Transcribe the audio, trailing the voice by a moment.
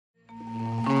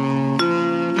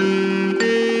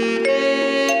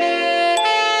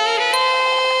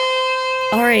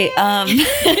Sorry.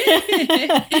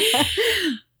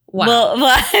 Wow. Well,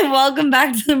 welcome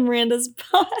back to the Miranda's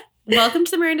Pod. Welcome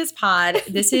to the Miranda's Pod.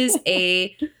 This is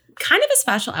a kind of a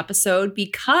special episode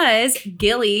because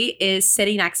Gilly is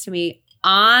sitting next to me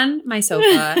on my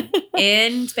sofa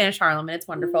in Spanish Harlem, and it's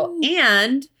wonderful.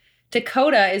 And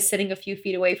Dakota is sitting a few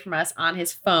feet away from us on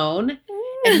his phone,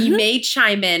 and he may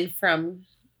chime in from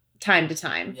time to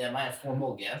time. Yeah, am I a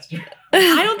formal guest? They're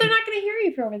not going to hear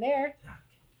you from over there.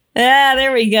 Yeah,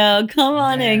 there we go. Come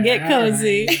on in, get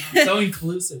cozy. Right. I'm so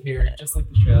inclusive here, just like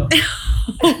the show.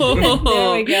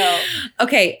 There we go.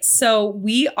 Okay, so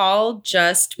we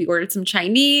ordered some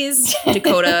Chinese.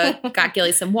 Dakota got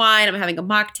Gilly some wine. I'm having a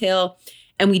mocktail.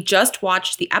 And we just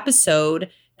watched the episode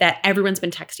that everyone's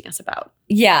been texting us about.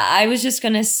 Yeah, I was just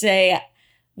going to say,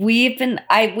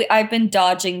 I've been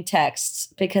dodging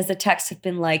texts because the texts have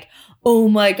been like, oh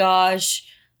my gosh,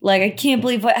 like, I can't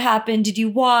believe what happened. Did you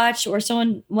watch? Or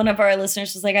one of our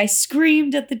listeners was like, I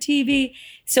screamed at the TV.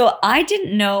 So I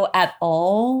didn't know at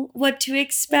all what to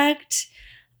expect.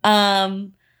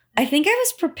 I think I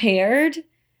was prepared.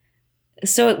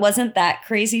 So it wasn't that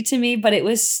crazy to me, but it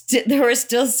was there was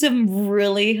still some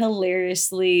really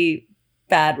hilariously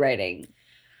bad writing.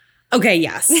 Okay,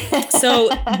 yes. So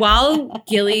while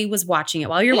Gilly was watching it,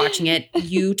 while you're watching it,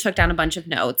 you took down a bunch of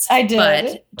notes. I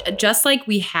did. But just like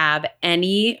we have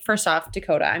first off,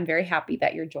 Dakota, I'm very happy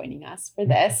that you're joining us for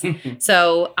this.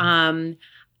 So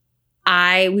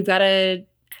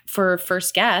for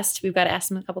first guest, we've got to ask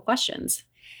them a couple questions.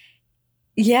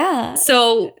 Yeah.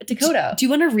 So Dakota. Do you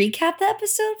want to recap the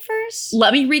episode first?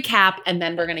 Let me recap and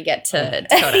then we're going to get to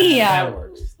Dakota. Yeah. That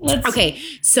works. Okay,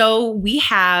 so we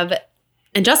have...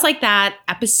 And just like that,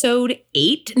 episode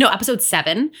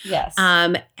 7. Yes.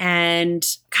 And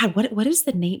God, what is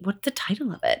the name? What's the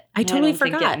title of it? I totally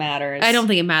forgot. Think it matters. I don't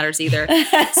think it matters either.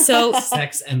 So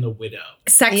Sex and the Widow.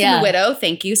 Sex and the Widow.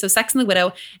 Thank you. So Sex and the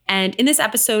Widow. And in this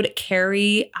episode,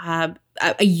 Carrie, a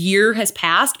year has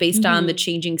passed based on the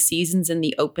changing seasons in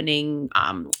the opening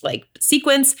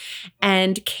sequence.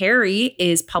 And Carrie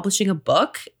is publishing a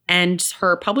book. And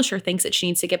her publisher thinks that she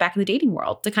needs to get back in the dating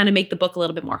world to kind of make the book a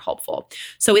little bit more hopeful.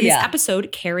 So in this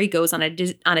episode, Carrie goes on a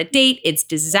date. It's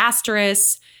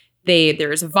disastrous.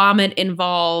 There's vomit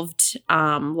involved,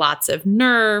 lots of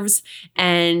nerves,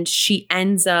 and she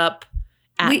ends up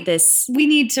at this. We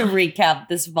need to recap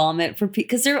this vomit for people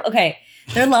because there are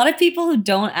a lot of people who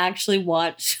don't actually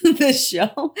watch the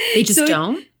show. They just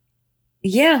don't?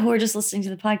 Yeah, who are just listening to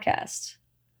the podcast.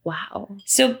 Wow.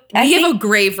 So we have a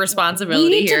grave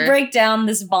responsibility here. We need to break down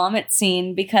this vomit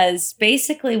scene because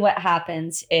basically what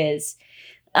happens is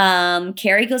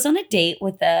Carrie goes on a date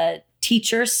with a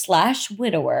teacher /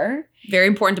 widower. Very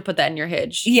important to put that in your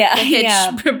Hinge. Yeah.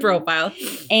 Hinge profile.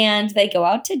 And they go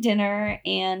out to dinner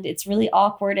and it's really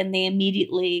awkward and they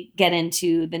immediately get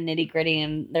into the nitty gritty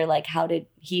and they're like, how did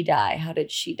he die? How did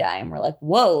she die? And we're like,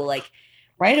 whoa, like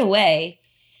right away.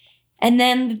 And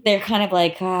then they're kind of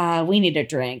like, we need a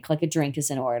drink. Like a drink is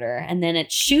in order. And then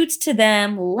it shoots to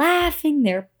them laughing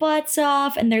their butts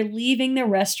off. And they're leaving the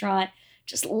restaurant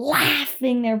just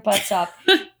laughing their butts off.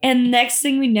 And next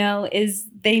thing we know is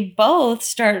they both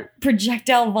start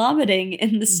projectile vomiting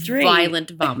in the street. Violent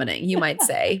vomiting, you might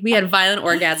say. We had violent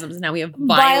orgasms. Now we have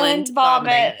violent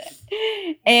vomit.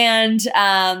 And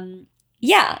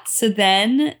so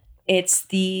then... It's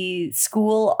the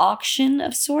school auction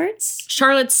of sorts.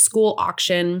 Charlotte's school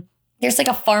auction. There's like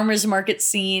a farmer's market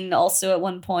scene also at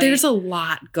one point. There's a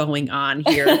lot going on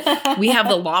here. We have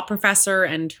the law professor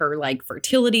and her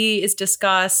fertility is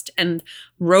discussed. And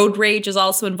road rage is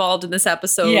also involved in this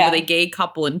episode with a gay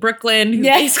couple in Brooklyn who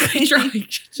basically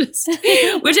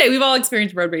which we've all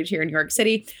experienced road rage here in New York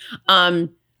City.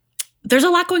 There's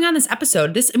a lot going on in this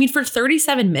episode. For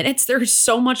 37 minutes, there's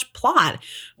so much plot.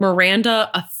 Miranda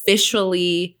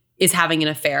officially is having an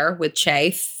affair with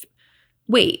Che.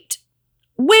 Wait.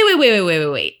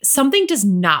 Something does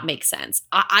not make sense.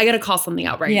 I got to call something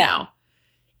out right now.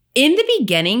 In the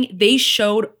beginning, they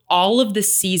showed all of the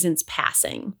seasons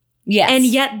passing. Yes. And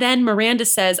yet then Miranda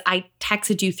says, I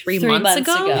texted you 3 months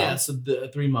ago. Yeah, so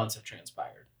the 3 months have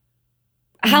transpired.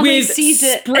 How many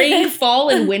seasons? Spring, fall,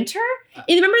 and winter?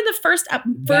 You remember the first.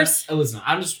 Listen,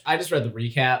 I just read the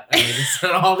recap.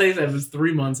 All they said was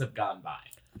 3 months have gone by.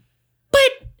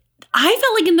 But I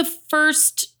felt like in the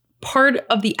first part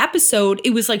of the episode,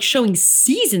 it was like showing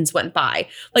seasons went by.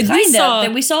 Like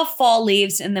then we saw fall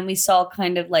leaves, and then we saw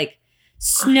kind of like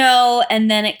snow, and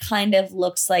then it kind of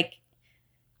looks like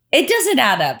it doesn't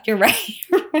add up. You're right.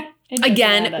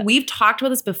 Again, we've talked about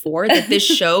this before that this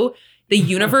show the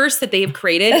universe that they have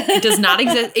created does not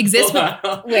exist.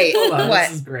 Wait, Hold on. what?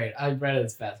 This is great. I read it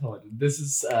as fast. Hold on. This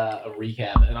is a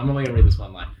recap, and I'm only going to read this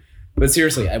one line. But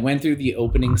seriously, I went through the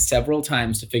opening several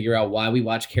times to figure out why we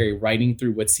watched Carrie writing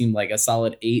through what seemed like a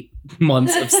solid 8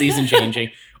 months of season changing,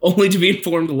 only to be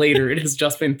informed later it has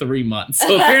just been 3 months.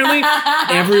 So apparently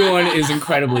everyone is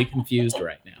incredibly confused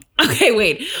right now. Okay,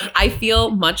 wait. I feel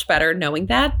much better knowing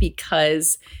that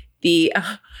because the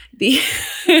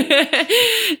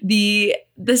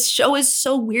show is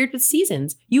so weird with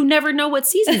seasons. You never know what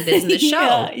season it is in the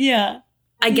show. Yeah.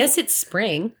 I guess it's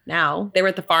spring now. They were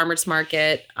at the farmer's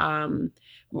market.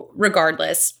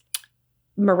 Regardless,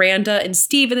 Miranda and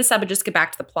Steve in this episode, just get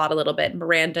back to the plot a little bit.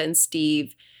 Miranda and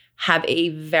Steve have a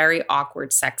very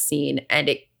awkward sex scene, and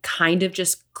it kind of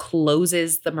just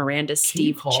closes the Miranda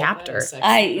Steve chapter.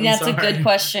 That's a good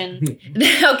question.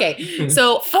 Okay,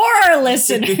 so for our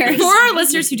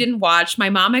listeners who didn't watch, my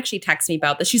mom actually texted me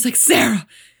about this. She's like, Sarah,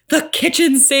 the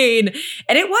kitchen scene,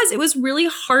 and it was really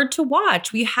hard to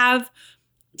watch. We have.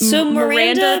 So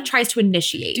Miranda tries to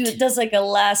initiate. Does like a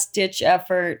last ditch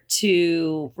effort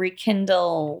to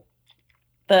rekindle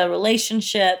the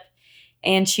relationship.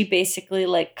 And she basically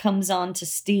like comes on to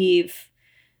Steve,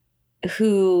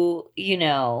 who,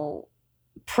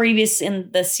 previous in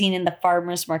the scene in the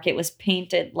farmer's market was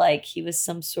painted like he was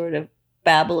some sort of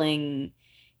babbling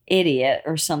idiot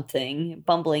or something,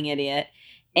 bumbling idiot.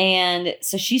 And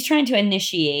so she's trying to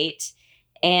initiate,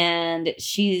 and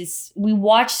we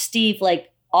watch Steve like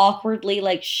awkwardly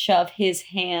like shove his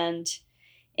hand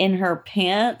in her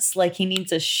pants like he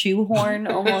needs a shoehorn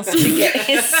almost to get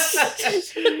his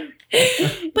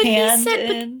but hand he said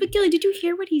in. but Gilly, did you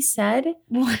hear what he said?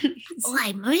 Why,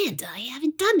 Miranda, I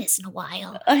haven't done this in a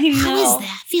while. I know. How is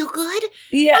that? Feel good?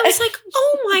 Yeah. I was like,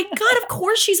 oh my God, of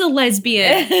course she's a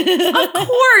lesbian. Of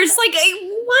course. Like,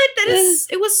 what?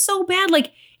 It was so bad.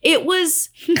 Like, it was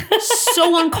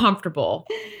so uncomfortable.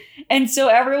 And so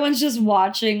everyone's just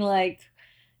watching like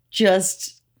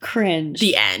just cringe.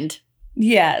 The end.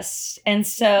 Yes. And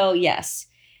so, yes.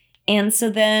 And so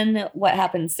then what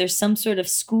happens? There's some sort of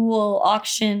school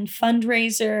auction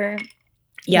fundraiser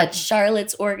that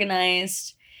Charlotte's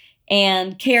organized.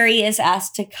 And Carrie is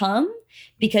asked to come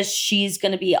because she's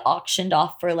going to be auctioned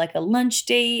off for like a lunch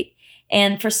date.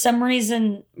 And for some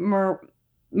reason,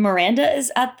 Miranda is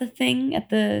at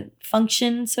the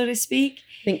function, so to speak.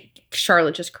 I think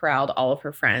Charlotte just corralled all of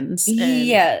her friends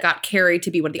and got Carrie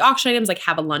to be one of the auction items, like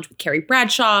have a lunch with Carrie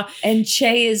Bradshaw. And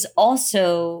Che is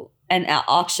also an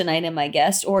auction item, I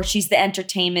guess, or she's the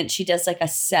entertainment. She does like a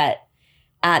set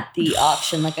at the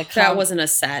auction, like that wasn't a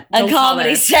set. A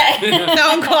comedy set.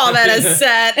 Don't call that a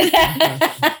set.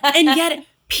 And yet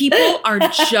people are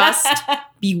just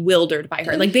bewildered by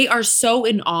her. Like they are so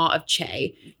in awe of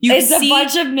Che. It's a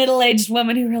bunch of middle-aged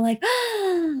women who are like,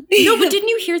 no, but didn't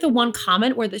you hear the one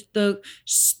comment where the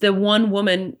one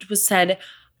woman said,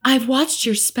 I've watched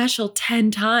your special 10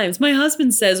 times. My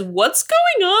husband says, what's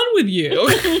going on with you?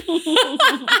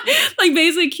 Like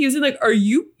basically accusing, like, are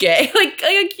you gay? Like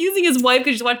accusing his wife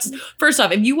because she watches. First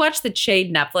off, if you watch the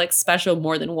Che Netflix special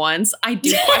more than once, I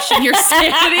do question your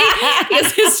sanity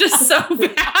because it's just so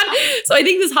bad. So I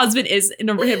think this husband is in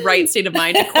a right state of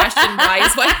mind to question why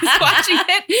his wife is watching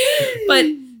it. But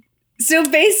so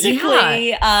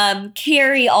basically,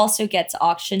 Carrie also gets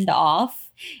auctioned off.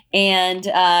 And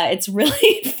it's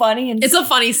really funny. And it's a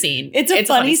funny scene. It's a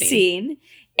funny scene.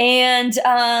 And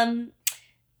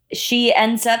she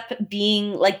ends up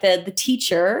being like the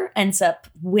teacher ends up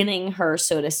winning her,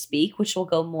 so to speak, which we'll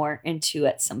go more into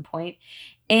at some point.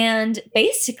 And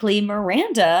basically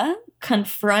Miranda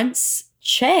confronts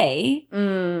Che.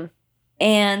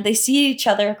 And they see each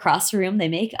other across the room. They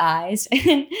make eyes.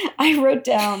 And I wrote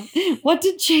down, what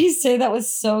did Che say that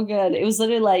was so good? It was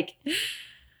literally like,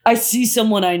 I see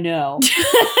someone I know.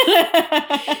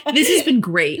 This has been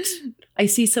great. I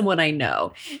see someone I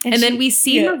know. And then we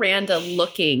see Miranda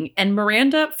looking. And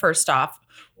Miranda, first off,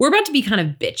 we're about to be kind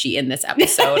of bitchy in this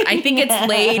episode. I think it's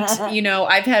late.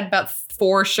 I've had about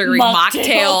 4 sugary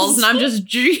mocktails and I'm just,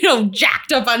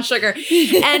 jacked up on sugar.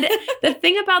 And the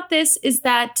thing about this is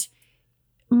that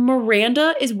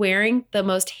Miranda is wearing the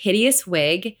most hideous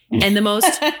wig and the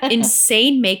most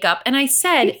insane makeup. And I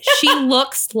said, she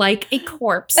looks like a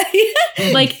corpse.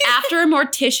 Like after a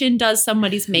mortician does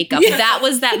somebody's makeup, that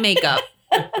was that makeup.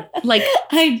 Like,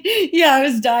 I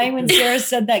was dying when Sarah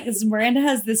said that because Miranda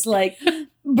has this like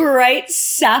bright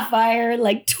sapphire,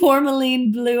 like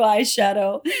tourmaline blue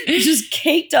eyeshadow just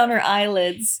caked on her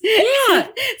eyelids. Yeah.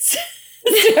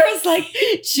 Sarah's like,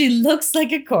 she looks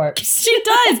like a corpse. She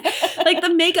does. Like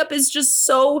the makeup is just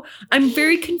so, I'm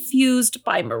very confused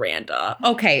by Miranda.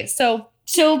 Okay, so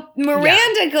So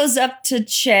Miranda goes up to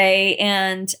Che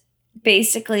and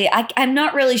basically, I'm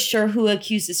not really sure who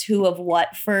accuses who of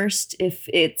what first. If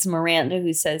it's Miranda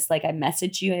who says, like, I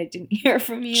messaged you and I didn't hear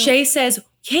from you. Che says,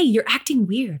 hey, you're acting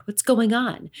weird. What's going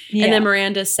on? Yeah. And then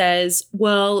Miranda says,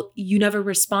 well, you never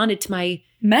responded to my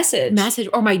message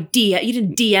or my DM. You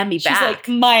didn't DM me back. She's like,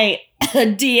 my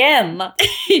DM, and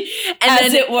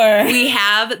as then it were. We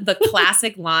have the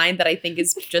classic line that I think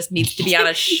is just needs to be on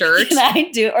a shirt. Can I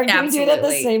do, or can we do it at the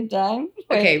Absolutely. same time?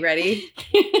 Okay, ready?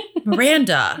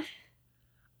 Miranda,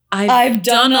 I've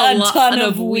done a ton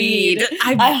of weed.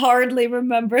 I I hardly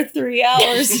remember 3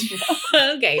 hours.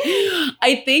 okay.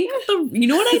 I think you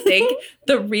know what I think?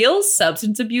 The real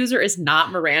substance abuser is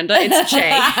not Miranda, it's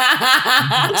Che.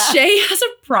 Che has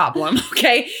a problem,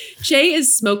 okay? Che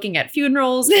is smoking at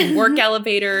funerals and work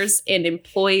elevators and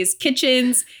employees'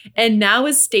 kitchens, and now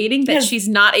is stating that she's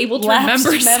not able to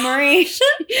remember memory.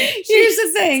 Here's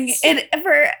the thing.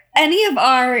 For any of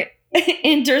our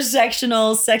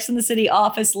intersectional Sex and the City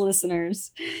office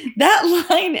listeners, that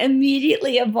line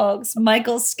immediately evokes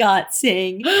Michael Scott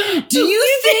saying, do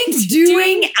you think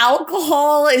doing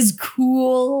alcohol is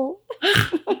cool?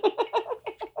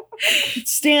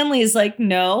 Stanley is like,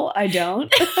 no, I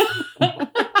don't. Do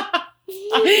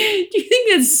you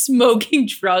think that smoking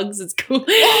drugs is cool?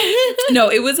 No,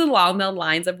 it was along the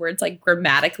lines of where it's like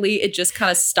grammatically, it just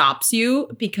kind of stops you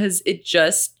because it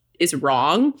just is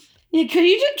wrong. Yeah, can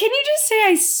you just say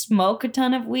I smoke a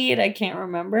ton of weed? I can't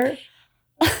remember.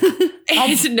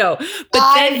 No, but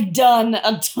I've done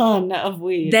a ton of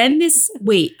weed. Then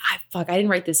I didn't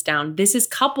write this down. This is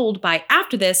coupled by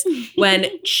after this when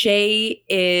Che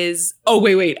is. Oh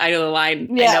wait, I know the line.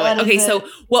 Yeah, I know it. Okay,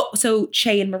 it? so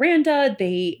Che and Miranda,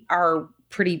 they are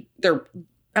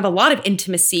have a lot of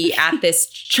intimacy at this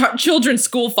children's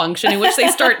school function in which they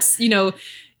start,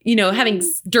 having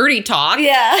dirty talk.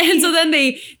 Yeah. And so then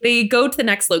they go to the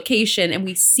next location and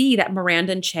we see that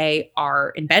Miranda and Che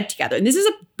are in bed together. And this is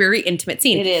a very intimate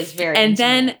scene. It is very And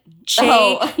intimate.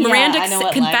 then Miranda I know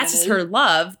what confesses line it her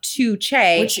love to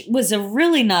Che. which was a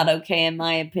really not okay in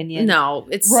my opinion. No,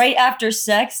 it's right after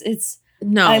sex. It's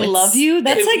no. I it's- love you.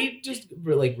 That's Can like we just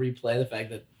replay the fact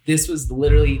that this was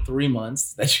literally 3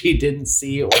 months that she didn't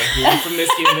see or hear from this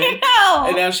human,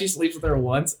 and now she sleeps with her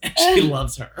once and she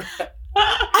loves her.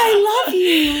 I love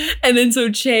you. And then so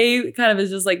Che kind of is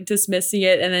just like dismissing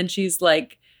it, and then she's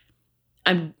like,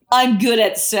 I'm good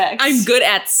at sex. good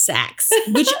at sex,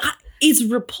 which is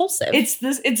repulsive.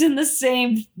 It's in the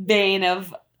same vein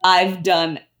of I've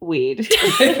done weed.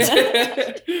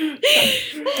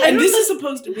 And this is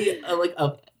supposed to be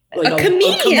a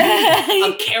comedian.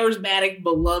 a charismatic,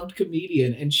 beloved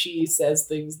comedian, and she says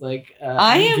things like,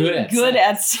 I am good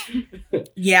at sex.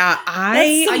 Yeah, That's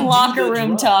I some do locker the room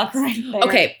drugs. talk right there.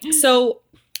 Okay, so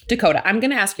Dakota, I'm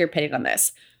going to ask your opinion on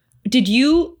this. Did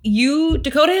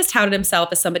Dakota has touted himself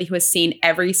as somebody who has seen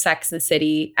every Sex and the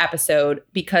City episode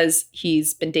because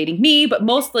he's been dating me, but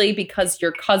mostly because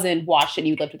your cousin watched it and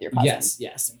you lived with your cousin.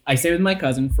 Yes. I stayed with my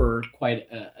cousin for quite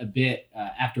a bit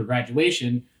after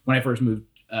graduation when I first moved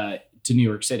to New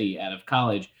York City out of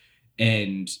college.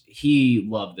 And he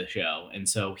loved the show. And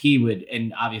so he would,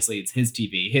 and obviously it's his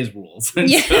TV, his rules. And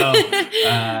so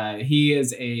he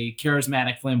is a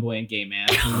charismatic, flamboyant gay man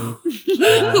who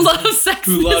loves Sex.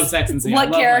 Who loves Sex and City.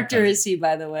 What character is he,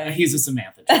 by the way? He's a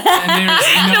Samantha. And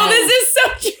there's No, this is so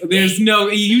true. There's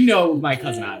my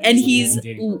cousin, obviously. And he's We've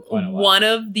been dating for quite a while. one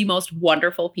of the most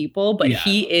wonderful people, but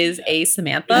he is a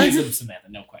Samantha. He's a Samantha,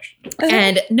 no question.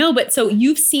 And no, but so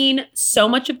you've seen so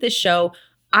much of this show.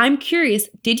 I'm curious,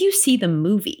 did you see the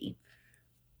movie?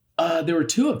 There were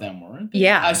 2 of them, weren't there?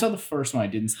 Yeah. I saw the first one. I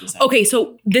didn't see the second. Okay,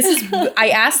 so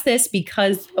I asked this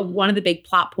because one of the big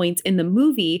plot points in the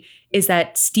movie is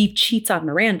that Steve cheats on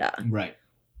Miranda. Right.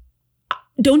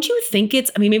 Don't you think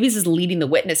maybe this is leading the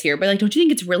witness here, but like, don't you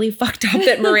think it's really fucked up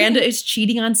that Miranda is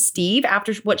cheating on Steve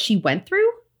after what she went through?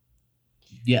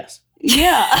 Yes.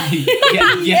 Yeah.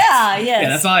 Yes. Yeah,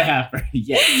 that's all I have for you.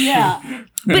 Yes. Yeah.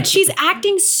 But she's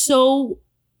acting so,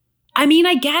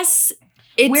 I guess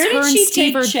it's Where her did and she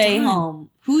Steve are take Che done. home?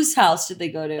 Whose house did they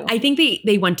go to? I think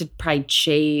they went to probably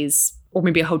Che's or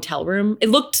maybe a hotel room. It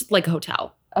looked like a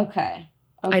hotel. Okay.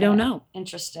 I don't know.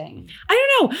 Interesting.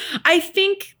 I don't know. I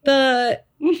think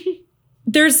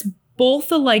there's both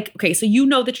the okay, so you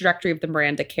know the trajectory of the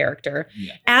Miranda character.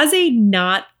 Yeah. As a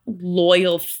not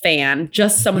loyal fan,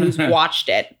 just someone who's watched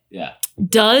it, Yeah.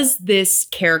 does this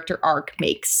character arc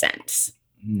make sense?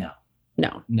 No.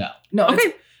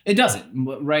 Okay. It doesn't,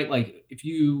 right? Like if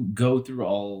you go through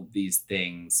all these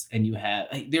things and you have,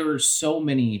 there are so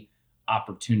many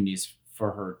opportunities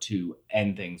for her to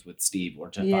end things with Steve or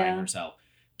to find herself,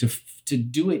 to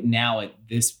do it now at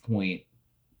this point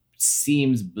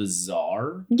seems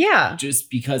bizarre. Yeah. Just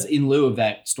because in lieu of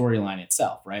that storyline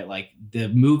itself, right? Like the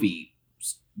movie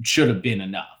should have been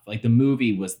enough. Like the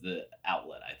movie was the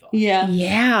outlet, I thought. Yeah.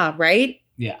 Yeah, right?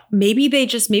 Yeah. Maybe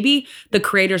the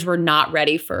creators were not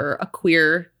ready for a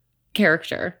queer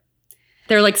character.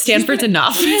 They're like, Stanford's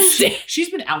enough. She's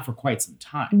been out for quite some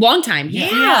time. Long time.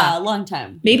 Yeah, a long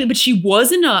time. Maybe, but she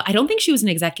wasn't I don't think she was an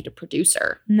executive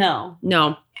producer. No.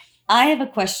 I have a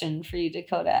question for you,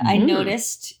 Dakota. I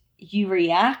noticed you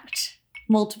react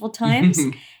multiple times,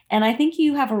 and I think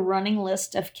you have a running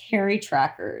list of Carrie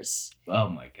trackers. Oh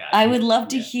my God. I would love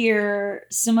to hear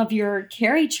some of your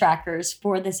Carrie trackers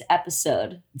for this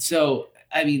episode. So,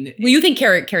 I mean, well, you think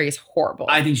Carrie is horrible?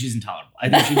 I think she's intolerable. I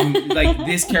think she like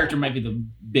this character might be the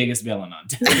biggest villain on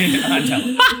television.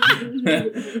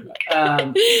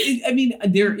 I mean,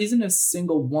 there isn't a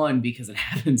single one because it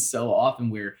happens so often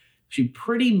where she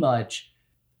pretty much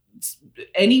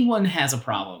anyone has a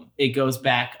problem. It goes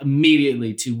back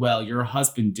immediately to, well, your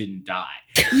husband didn't die.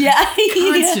 Yeah,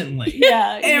 constantly.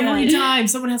 Yeah, every time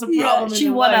someone has a problem. She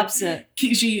one ups it.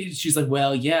 She's like,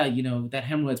 well, yeah, that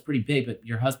hemorrhoid's pretty big, but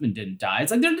your husband didn't die.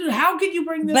 It's like, how can you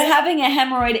bring this? But up? Having a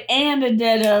hemorrhoid and a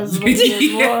dead husband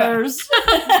is worse.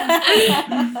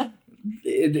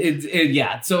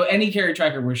 Yeah. So any Carrie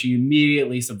tracker where she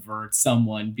immediately subverts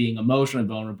someone being emotionally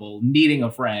vulnerable, needing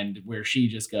a friend, where she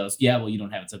just goes, yeah, well, you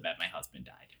don't have it so bad. My husband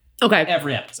died. Okay.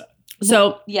 Every episode.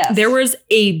 So yes. There was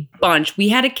a bunch. We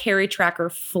had a Carrie tracker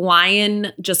flying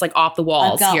just like off the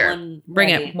walls here. Bring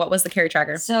it. What was the Carrie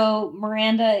tracker? So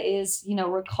Miranda is,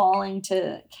 recalling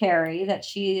to Carrie that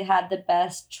she had the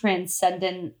best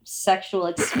transcendent sexual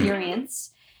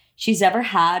experience she's ever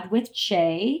had with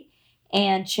Che.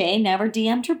 And Che never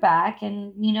DM'd her back,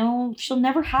 and, she'll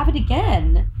never have it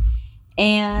again.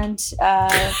 And,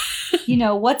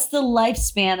 what's the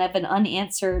lifespan of an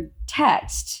unanswered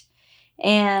text?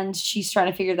 And she's trying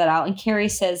to figure that out. And Carrie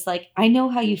says, like, I know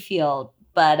how you feel,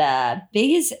 but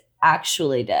Big is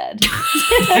actually dead.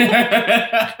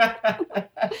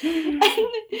 And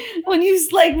when you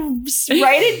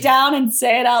write it down and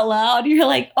say it out loud, you're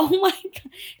like, oh my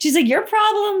God. She's like, your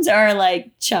problems are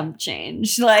like chump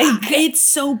change. Like, it's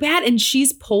so bad. And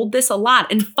she's pulled this a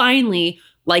lot. And finally,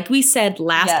 like we said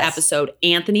last episode,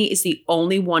 Anthony is the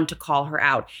only one to call her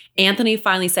out. Anthony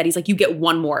finally said, he's like, you get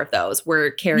one more of those, where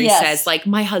Carrie says, like,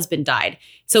 my husband died.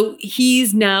 So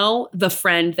he's now the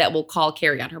friend that will call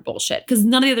Carrie on her bullshit, because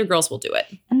none of the other girls will do it.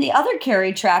 And the other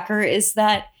Carrie tracker is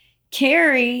that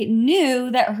Carrie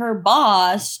knew that her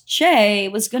boss, Che,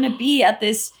 was going to be at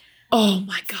this oh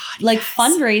my God,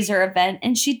 fundraiser event,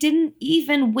 and she didn't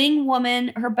even wing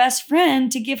woman her best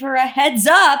friend to give her a heads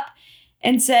up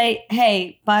and say,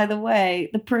 hey, by the way,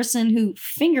 the person who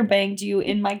finger banged you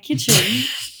in my kitchen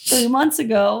 3 months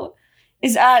ago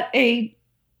is at an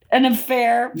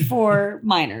affair for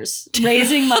minors,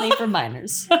 raising money for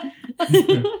minors.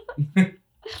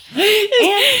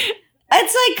 And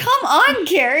it's like, come on,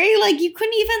 Carrie. Like, you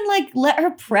couldn't even let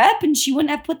her prep, and she wouldn't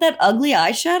have put that ugly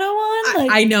eyeshadow on.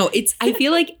 I know. I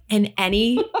feel like in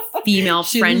any female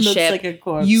friendship, looks like a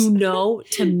corpse.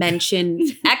 To mention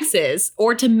exes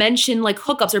or to mention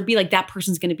hookups or be like, that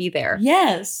person's going to be there.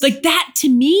 Yes. Like that to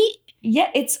me.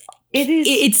 Yeah, it is.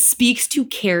 It speaks to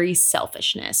Carrie's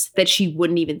selfishness that she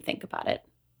wouldn't even think about it.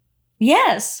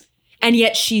 Yes. And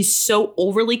yet she's so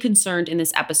overly concerned in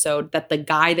this episode that the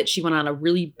guy that she went on a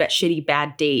really shitty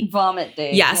bad date. Vomit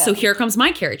date. Yeah, so here comes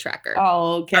my Carrie tracker.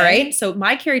 Oh, okay. All right. So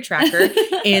my Carrie tracker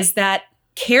is that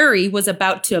Carrie was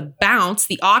about to bounce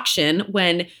the auction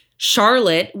when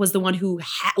Charlotte was the one who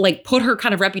put her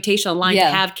kind of reputation on line to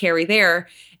have Carrie there.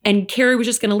 And Carrie was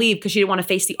just going to leave because she didn't want to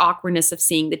face the awkwardness of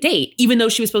seeing the date, even though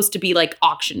she was supposed to be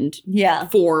auctioned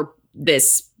for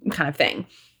this kind of thing.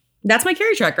 That's my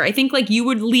Carrie tracker. I think you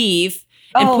would leave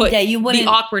and put you wouldn't,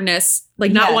 the awkwardness,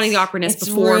 not wanting the awkwardness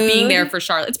before being there for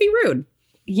Charlotte. It's being rude.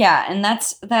 Yeah, and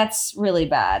that's really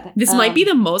bad. This might be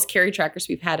the most Carrie trackers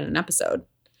we've had in an episode.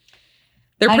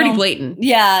 They're pretty blatant.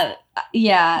 Yeah.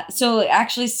 Yeah. So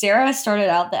actually, Sarah started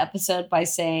out the episode by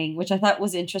saying, which I thought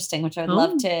was interesting, which I would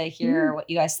love to hear what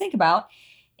you guys think about,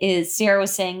 is Sarah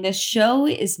was saying this show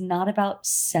is not about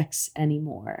sex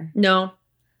anymore. No.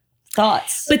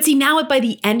 Thoughts. But see, now by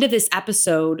the end of this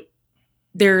episode,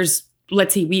 there's,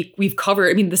 let's see, we've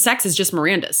covered, the sex is just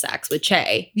Miranda's sex with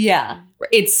Che. Yeah.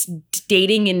 It's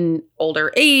dating in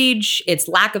older age. It's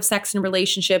lack of sex in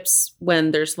relationships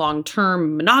when there's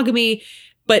long-term monogamy.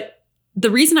 But the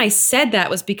reason I said that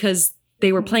was because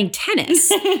they were playing tennis.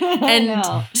 And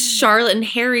Charlotte and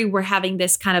Harry were having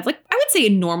this kind of I would say a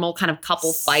normal kind of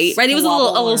couple fight, right? It was a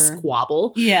little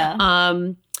squabble. Yeah.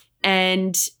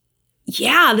 And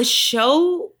Yeah, the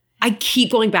show, I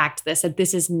keep going back to this, that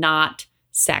this is not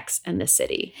Sex and the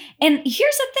City. And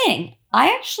here's the thing.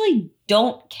 I actually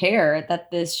don't care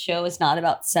that this show is not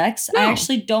about sex. No. I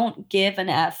actually don't give an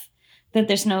F that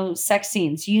there's no sex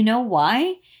scenes. You know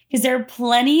why? Because there are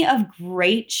plenty of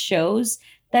great shows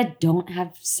that don't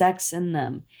have sex in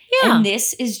them. Yeah. And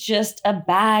this is just a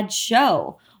bad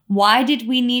show. Why did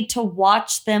we need to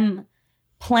watch them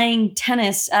playing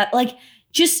tennis?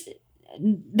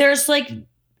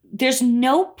 There's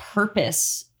no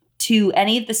purpose to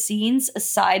any of the scenes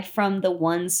aside from the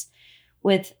ones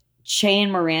with Che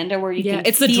and Miranda where you can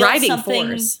it's the feel driving something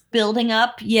force building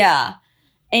up. Yeah.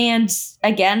 And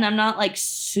again, I'm not like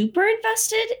super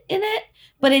invested in it,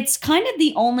 but it's kind of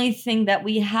the only thing that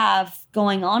we have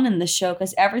going on in the show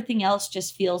because everything else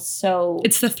just feels so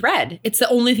It's the thread. It's the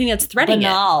only thing that's threading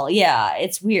banal. Yeah,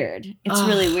 it's weird. It's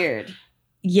really weird. it.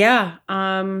 Yeah.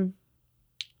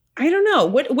 I don't know.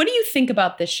 What do you think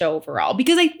about this show overall?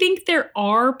 Because I think there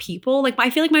are people, like I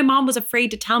feel like my mom was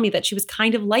afraid to tell me that she was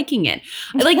kind of liking it.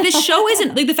 Like this show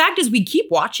isn't, like the fact is we keep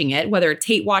watching it, whether it's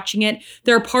hate watching it.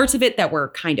 There are parts of it that were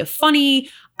kind of funny.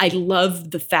 I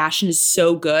love the fashion is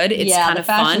so good. It's kind of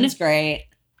fun. It's great.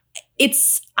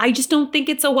 I just don't think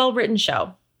it's a well-written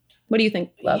show. What do you think,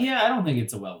 love? Yeah, I don't think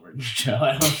it's a well-written show.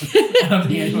 I don't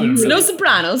think anyone It's really, no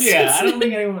Sopranos. Yeah, I don't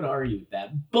think anyone would argue with that.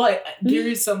 But there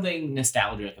is something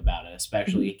nostalgic about it,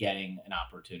 especially getting an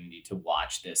opportunity to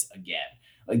watch this again.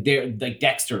 Like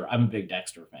Dexter, I'm a big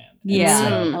Dexter fan. And Yeah,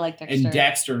 so- I like Dexter. And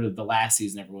Dexter, the last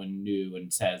season, everyone knew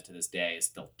and says to this day is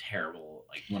still terrible,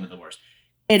 like one of the worst.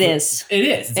 It is. It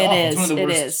is. It's It awful. is. It's one of the It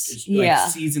worst is. like, Yeah.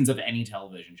 seasons of any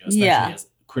television show, especially Yeah. as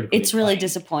critically It's really acclaimed.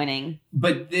 disappointing.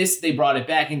 But they brought it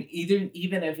back, and even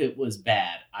if it was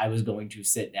bad, I was going to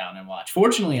sit down and watch.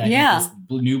 Fortunately, I think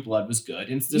this New Blood was good.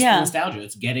 And it's just nostalgia.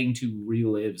 It's getting to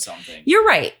relive something You're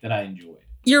right. that I enjoyed.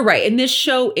 You're right. And this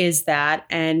show is that.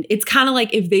 And it's kind of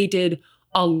like if they did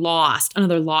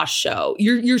another Lost show,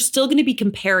 you're still going to be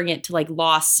comparing it to like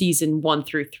Lost season 1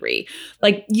 through 3.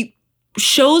 Like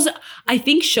I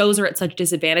think shows are at such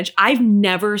disadvantage. I've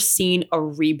never seen a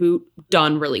reboot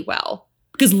done really well.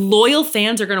 Because loyal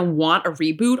fans are going to want a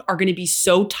reboot, are going to be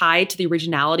so tied to the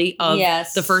originality of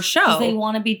the first show. 'Cause they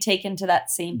want to be taken to that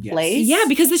same place. Yeah,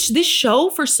 because this show,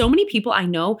 for so many people I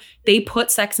know, they put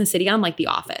Sex and the City on like The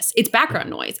Office. It's background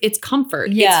noise. It's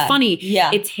comfort. Yeah. It's funny. Yeah.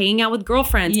 It's hanging out with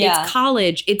girlfriends. Yeah. It's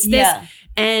college. It's this. Yeah.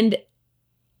 And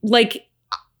like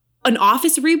an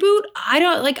Office reboot,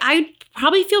 I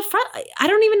probably feel I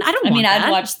don't want that. I'd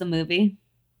watch the movie.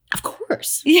 Of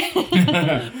course.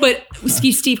 Yeah. But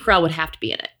Steve Carell would have to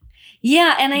be in it.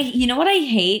 Yeah, and you know what I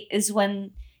hate is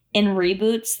when in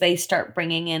reboots they start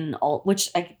bringing in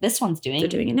this one's doing. They're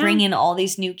doing it now. Bring in all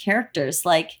these new characters,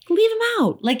 like Leave him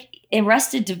out. like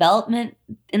Arrested Development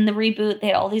in the reboot. They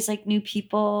had all these like new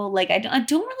people. Like I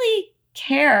don't really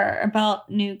care about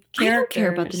new characters. I don't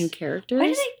care about the new characters. Why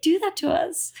did they do that to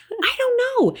us? I don't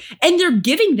know. And they're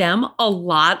giving them a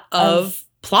lot of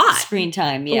plot. Screen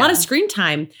time. Yeah, A lot of screen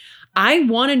time. I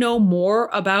want to know more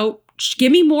about,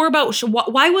 give me more about,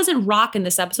 why wasn't Rock in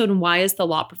this episode and why is the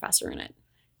law professor in it?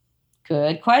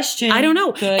 Good question. I don't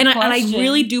know. Good And I question.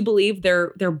 really do believe they're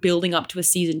building up to a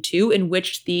season 2 in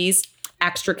which these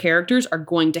extra characters are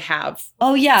going to have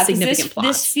significant plots.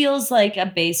 This feels like a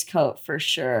base coat for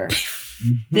sure.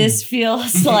 This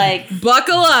feels like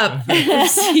Buckle up.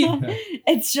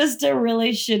 it's just a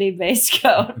really shitty base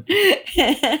coat.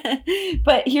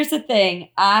 But here's the thing.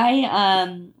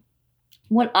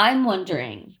 What I'm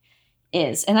wondering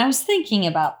is, and I was thinking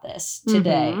about this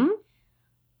today, Mhm.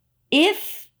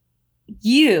 if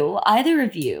either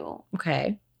of you,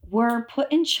 Okay. were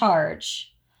put in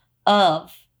charge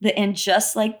of the And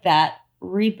Just Like That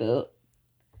reboot,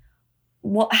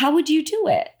 how would you do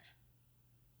it?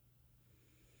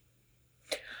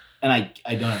 And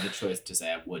I don't have the choice to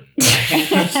say I wouldn't.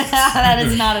 That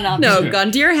is not an option. No,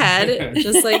 gun to your head.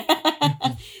 Just like,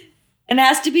 It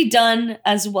has to be done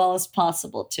as well as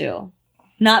possible, too.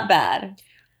 Not bad.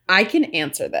 I can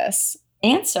answer this,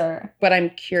 Answer. but I'm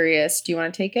curious. Do you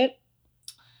want to take it?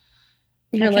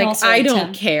 You're can like, also I don't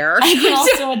attempt. care. I can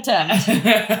also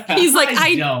attempt. He's like,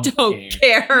 I don't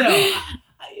care.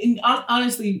 No,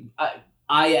 honestly,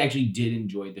 I actually did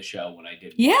enjoy the show when I did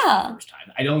watch it Yeah. the first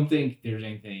time. I don't think there's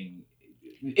anything.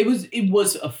 It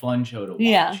was a fun show to watch.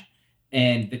 Yeah.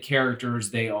 And the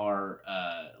characters, they are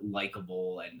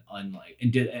likable and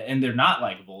and they're not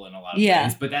likable in a lot of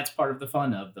ways, but that's part of the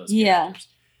fun of those characters.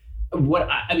 What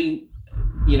I mean,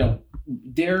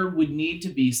 there would need to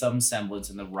be some semblance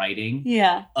in the writing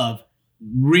Yeah. of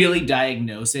really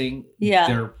diagnosing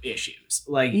their issues,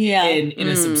 like in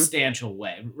a substantial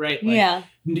way, right?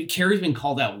 Like, Carrie's been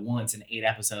called out once in 8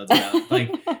 episodes about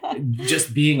like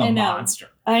just being a monster.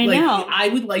 I know. I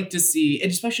would like to see,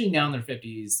 and especially now in their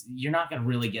 50s, you're not going to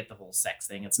really get the whole sex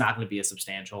thing. It's not going to be as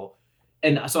substantial.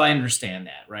 And so I understand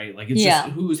that, right? Like it's just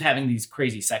who's having these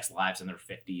crazy sex lives in their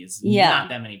 50s? Not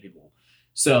that many people.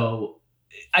 So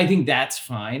I think that's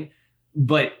fine.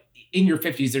 But in your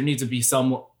 50s, there needs to be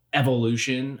some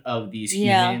evolution of these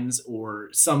humans or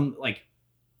some like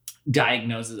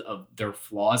diagnosis of their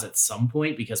flaws at some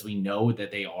point, because we know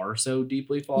that they are so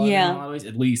deeply flawed in a lot of ways,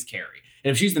 at least Carrie.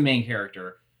 And if she's the main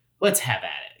character, let's have at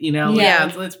it, you know?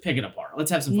 Let's pick it apart. Let's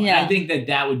have some fun. I think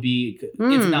that would be,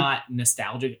 if not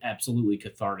nostalgic, absolutely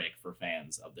cathartic for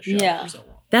fans of the show for so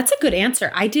long. That's a good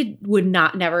answer. I would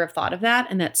never have thought of that.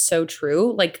 And that's so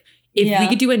true. Like if we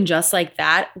could do it just like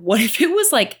that, what if it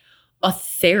was like a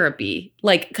therapy,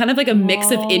 like kind of like a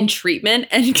mix of in treatment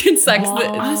and Sex and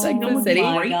the City?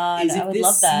 Oh my God, is if I would this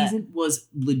love that. season was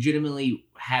legitimately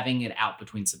having it out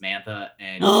between Samantha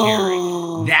and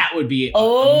Carrie, that would be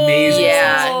amazing.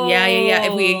 Yeah.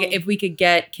 If we could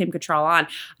get Kim Cattrall on.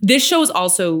 This show is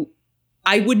also,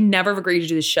 I would never have agreed to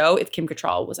do the show if Kim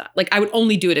Cattrall was on. Like I would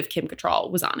only do it if Kim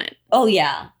Cattrall was on it. Oh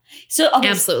yeah. So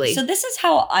absolutely. So this is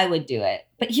how I would do it.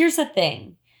 But here's the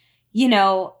thing, you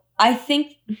know, I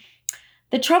think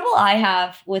the trouble I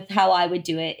have with how I would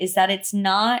do it is that it's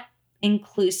not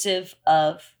inclusive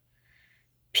of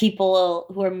people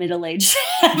who are middle-aged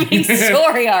having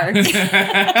story arcs. Okay,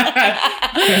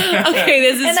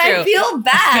 this is and true. I feel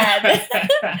bad.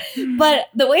 But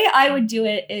the way I would do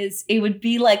it is it would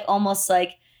be like almost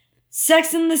like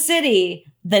Sex and the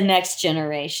City, the next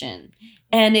generation.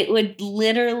 And it would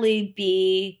literally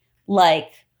be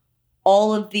like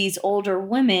all of these older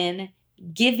women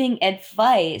giving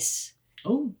advice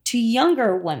to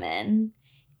younger women,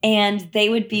 and they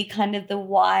would be kind of the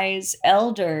wise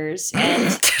elders,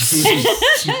 and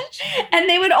and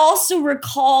they would also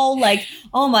recall like,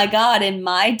 oh my God, in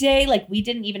my day, like we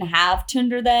didn't even have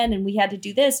Tinder then, and we had to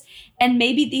do this. And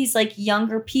maybe these like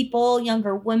younger people,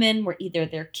 younger women were either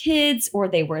their kids or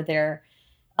they were their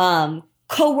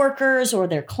coworkers or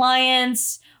their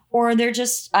clients. Or they're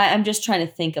just, I'm just trying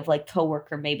to think of like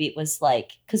coworker. Maybe it was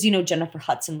like, because you know Jennifer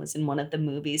Hudson was in one of the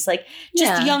movies. Like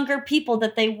just younger people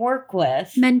that they work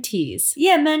with. Mentees.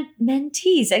 Yeah,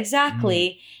 mentees,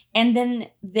 exactly. And then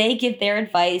they give their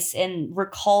advice and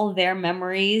recall their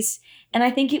memories. And I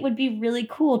think it would be really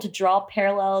cool to draw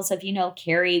parallels of, you know,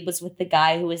 Carrie was with the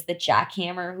guy who was the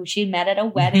jackhammer who she met at a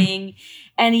wedding.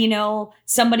 And, you know,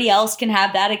 somebody else can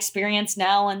have that experience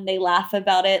now and they laugh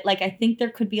about it. Like, I think there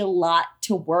could be a lot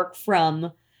to work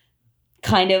from,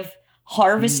 kind of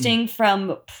harvesting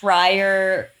from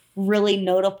prior really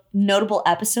notable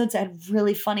episodes that had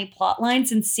really funny plot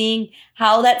lines and seeing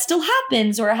how that still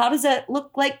happens, or how does that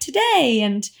look like today?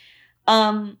 And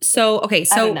So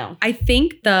I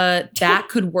think that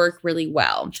could work really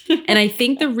well. And I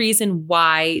think the reason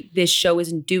why this show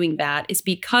isn't doing that is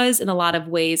because in a lot of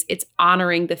ways it's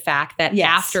honoring the fact that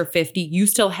after 50, you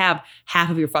still have half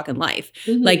of your fucking life.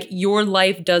 Like your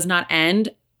life does not end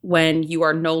when you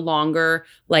are no longer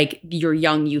like your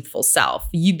young, youthful self.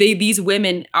 These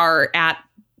women are at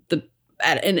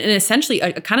essentially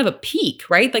a kind of a peak,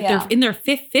 right? Like they're in their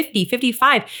 50,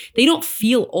 55. They don't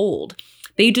feel old.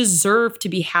 They deserve to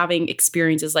be having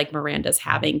experiences like Miranda's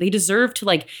having. They deserve to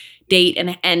like date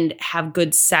and have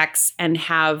good sex and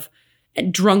have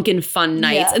drunken fun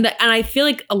nights. And I feel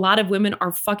like a lot of women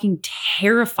are fucking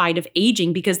terrified of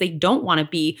aging because they don't want to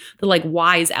be the like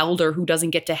wise elder who doesn't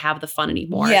get to have the fun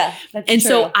anymore. Yeah, that's and true.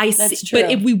 So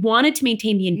but if we wanted to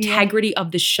maintain the integrity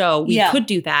of the show, we could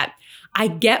do that. I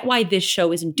get why this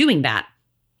show isn't doing that.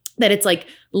 That it's like,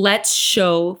 let's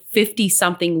show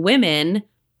 50-something women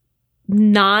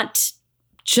not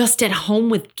just at home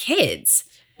with kids.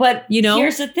 But you know,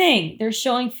 here's the thing. They're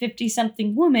showing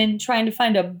 50-something women trying to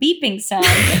find a beeping sound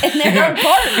in their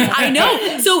apartment. I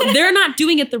know. So they're not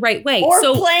doing it the right way. Or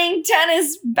playing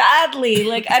tennis badly.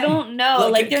 Like, I don't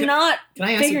know. Well, they're not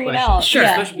figuring it a out. Sure.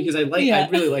 Especially because I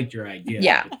really liked your idea.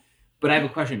 Yeah. But I have a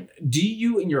question. Do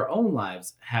you in your own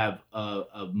lives have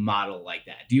a model like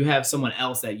that? Do you have someone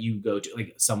else that you go to,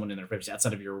 like someone in their 50s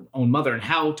outside of your own mother?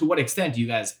 And to what extent do you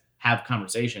guys have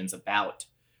conversations about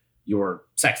your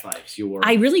sex lives?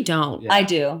 I really don't. I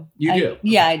do. You do?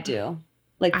 Yeah, I do.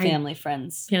 Like family,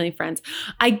 friends. Family, friends.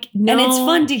 And it's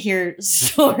fun to hear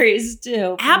stories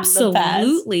too.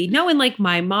 Absolutely. No, and like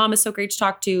my mom is so great to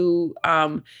talk to.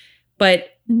 But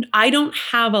I don't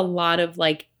have a lot of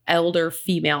like elder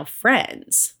female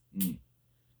friends.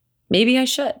 Maybe I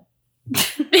should.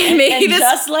 Maybe And this,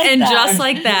 just like and that. just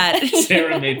like that,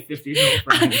 Sarah made 50 new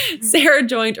friends. Sarah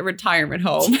joined a retirement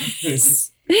home.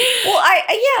 Well,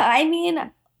 I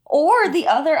mean, or the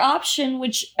other option,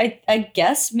 which I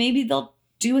guess maybe they'll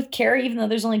do with Carrie, even though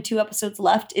there's only 2 episodes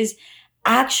left, is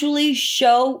actually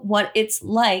show what it's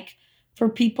like for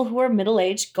people who are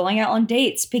middle-aged going out on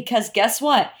dates. Because guess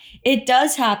what? It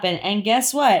does happen. And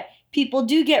guess what? People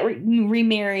do get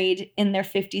remarried in their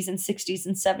 50s and 60s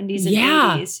and 70s and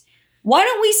 80s. Why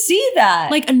don't we see that?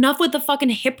 Like, enough with the fucking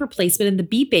hip replacement and the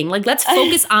beeping. Like, let's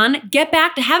focus on, get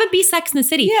back to have it be Sex in the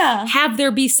City. Yeah. Have there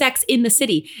be sex in the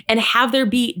city and have there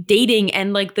be dating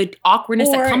and like the awkwardness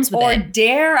that comes with or it.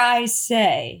 dare I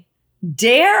say,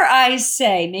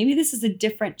 maybe this is a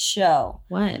different show,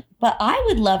 What? but I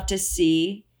would love to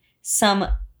see some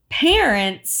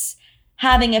parents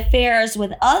having affairs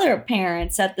with other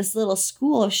parents at this little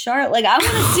school of Charlotte. Like, I want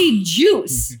to see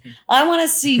juice. I want to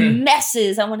see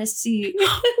messes. I want to see.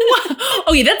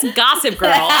 Oh yeah, that's Gossip Girl.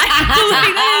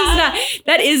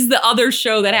 That is the other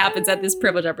show that happens at this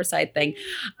Privilege Upper Side thing.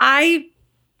 I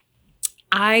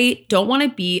don't want to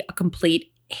be a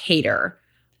complete hater.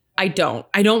 I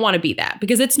don't want to be that,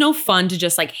 because it's no fun to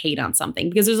just like hate on something,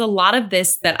 because there's a lot of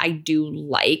this that I do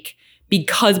like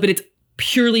but it's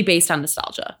purely based on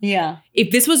nostalgia. Yeah.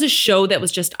 If this was a show that was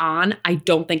just on, I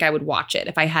don't think I would watch it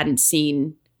if I hadn't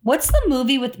seen. What's the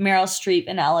movie with Meryl Streep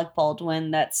and Alec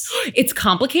Baldwin that's... It's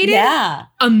complicated. Yeah.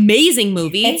 Amazing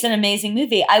movie. It's an amazing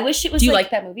movie. I wish it was Do you like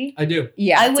that movie? I do.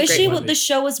 Yeah. I it's a wish great movie. the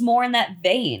show was more in that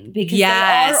vein, because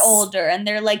Yes. they are older and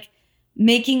they're like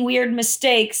making weird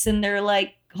mistakes and they're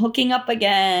like hooking up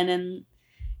again, and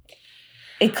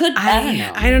it could, I don't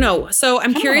know. I don't know. So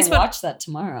I'm curious what. what. Watch that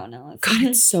tomorrow. No, God,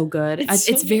 it's so good. It's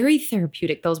It's so very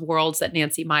therapeutic, those worlds that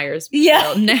Nancy Myers.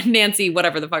 Yeah. Nancy,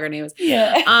 whatever the fuck her name is.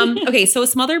 yeah. Okay, so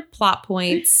some other plot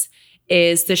points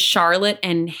is the Charlotte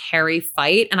and Harry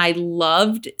fight. And I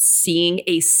loved seeing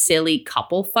a silly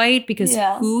couple fight, because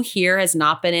Yeah. who here has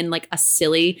not been in like a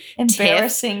silly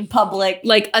Embarrassing public,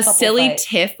 like a couple silly fight.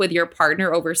 tiff with your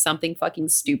partner over something fucking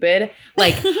stupid?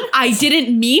 Like, I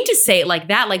didn't mean to say it like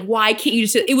that. Like, why can't you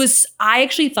just, I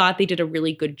actually thought they did a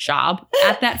really good job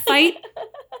at that fight.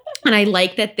 And I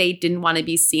like that they didn't want to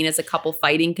be seen as a couple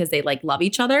fighting because they like love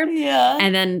each other. Yeah.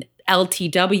 And then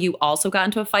LTW also got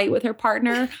into a fight with her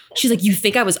partner. She's like, you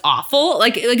think I was awful?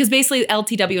 Like, it's basically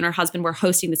LTW and her husband were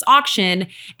hosting this auction,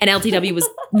 and LTW was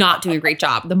not doing a great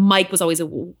job. The mic was always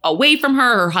away from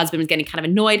her. Her husband was getting kind of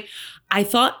annoyed. I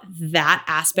thought that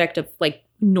aspect of like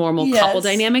normal couple Yes.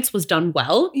 dynamics was done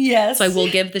well. Yes. So I will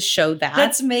give the show that.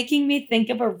 That's making me think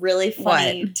of a really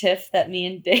funny tiff that me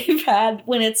and Dave had,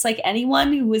 when it's like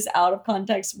anyone who was out of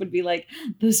context would be like,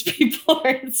 those people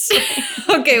are insane.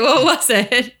 Okay, what was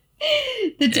it?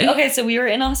 Okay, so we were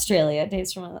in Australia.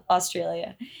 Dave's from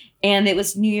Australia. And it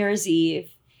was New Year's Eve.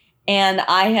 And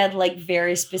I had like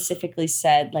very specifically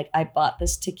said, like, I bought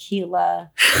this tequila.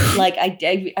 Like, I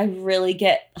really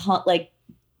get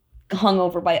hung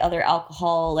over by other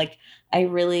alcohol. Like, I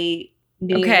really,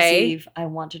 New Year's Eve, I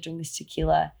want to drink this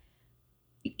tequila.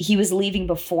 He was leaving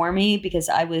before me because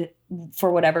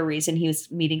for whatever reason, he was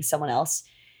meeting someone else.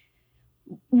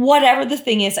 Whatever the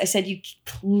thing is, I said, you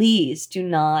please do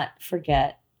not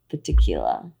forget the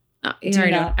tequila. Oh, I Do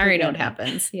already not know forget what it.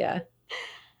 happens. Yeah.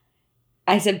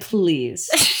 I said, please,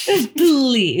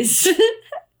 please.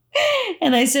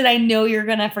 And I said, I know you're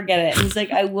going to forget it. And he's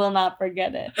like, I will not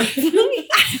forget it.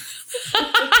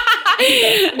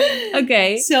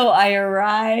 Okay. So I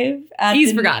arrive at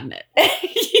He's forgotten it.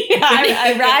 Yeah,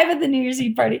 I arrive at the New Year's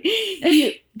Eve party.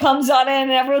 He comes on in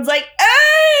and everyone's like,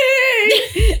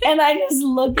 hey! And I just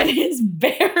look at his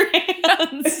bare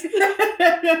hands.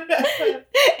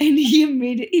 And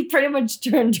he pretty much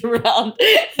turned around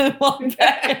and walked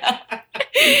back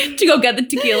out. To go get the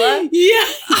tequila? Yeah.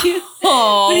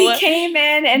 Oh. But he came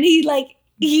in and he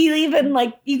even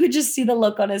like, you could just see the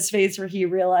look on his face where he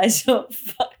realized, oh,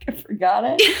 fuck, I forgot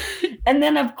it. And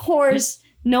then, of course,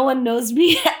 no one knows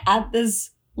me at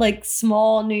this like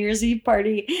small New Year's Eve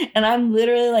party. And I'm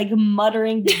literally like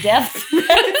muttering death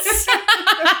threats.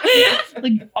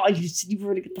 Like, oh, you said you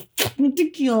were to get the fucking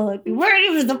tequila. Like,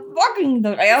 where is the fucking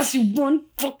I asked you one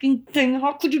fucking thing.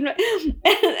 How could you not? And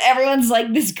everyone's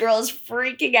like, this girl is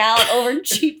freaking out over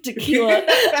cheap tequila.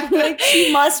 Like,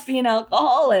 she must be an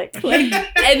alcoholic. Like,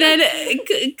 And then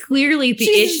clearly the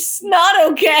issue. she's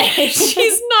not okay.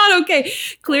 She's not okay.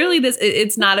 Clearly,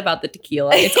 it's not about the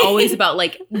tequila. It's always about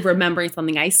like remembering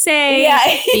something I say,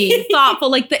 Yeah. being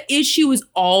thoughtful. Like, the issue is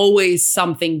always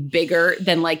something bigger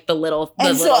than like the little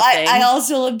And so little thing. I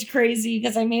also looked crazy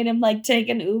because I made him like take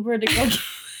an Uber to go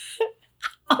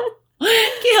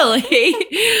Gilly.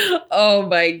 Oh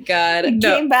my God. I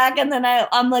came back and then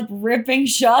I'm like ripping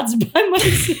shots by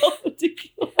myself.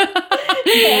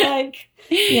 Like,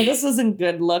 yeah, this wasn't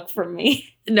good look for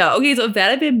me. No. Okay. So if that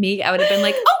had been me, I would have been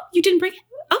like, oh, you didn't bring it.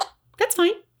 Oh, that's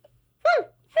fine.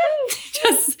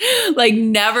 Just like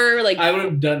never like. I would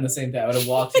have done the same thing. I would have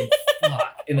walked in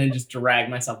and then just dragged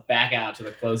myself back out to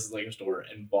the closest liquor store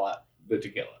and bought the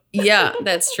tequila. Yeah,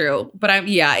 that's true. But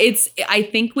I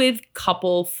think with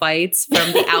couple fights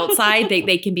from the outside,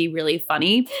 they can be really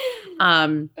funny.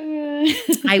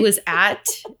 I was at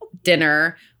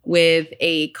dinner with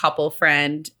a couple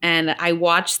friend and I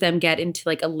watched them get into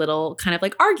like a little kind of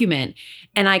like argument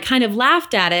and I kind of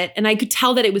laughed at it and I could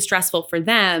tell that it was stressful for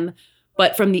them.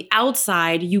 But from the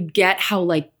outside, you get how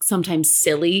like sometimes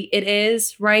silly it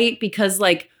is, right? Because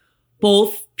like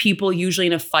both people usually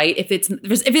in a fight, if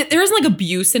there isn't like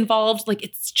abuse involved, like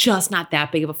it's just not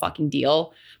that big of a fucking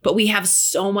deal. But we have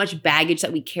so much baggage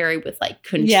that we carry with like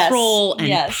control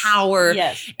and power.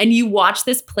 Yes. And you watch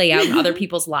this play out in other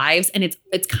people's lives and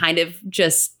it's kind of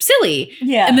just silly.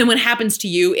 Yeah. And then when it happens to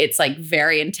you, it's like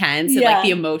very intense and like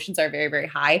the emotions are very, very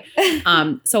high.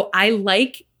 So I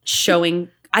like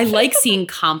seeing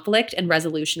conflict and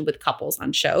resolution with couples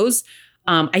on shows.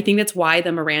 I think that's why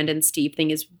the Miranda and Steve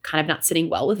thing is kind of not sitting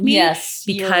well with me. Yes,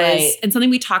 because you're right. And something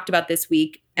we talked about this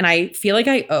week, and I feel like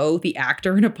I owe the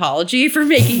actor an apology for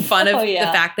making fun of the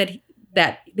fact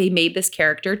that they made this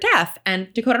character deaf.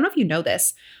 And Dakota, I don't know if you know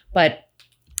this, but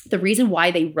the reason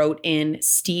why they wrote in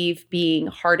Steve being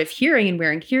hard of hearing and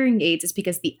wearing hearing aids is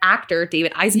because the actor,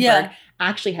 David Eisenberg,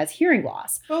 actually has hearing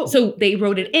loss. Oh. So they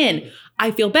wrote it in.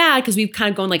 I feel bad because we've kind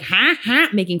of gone like,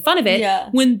 making fun of it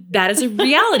when that is a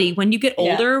reality. When you get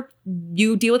older,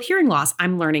 you deal with hearing loss.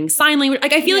 I'm learning sign language.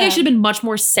 Like I feel like I should have been much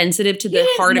more sensitive to the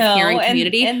hard of hearing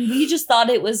community. And we just thought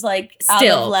it was like out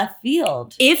of left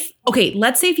field.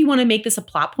 Let's say if you want to make this a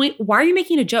plot point, why are you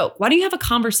making a joke? Why don't you have a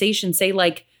conversation? Say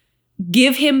like,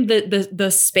 give him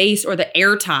the space or the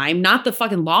airtime, not the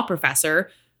fucking law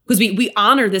professor. Because we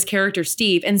honor this character,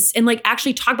 Steve, and like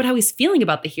actually talk about how he's feeling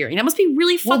about the hearing. That must be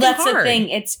really fucking hard. Well, that's the thing.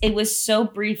 It was so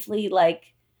briefly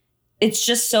like, it's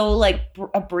just so like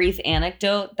a brief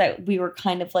anecdote that we were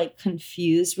kind of like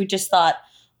confused. We just thought,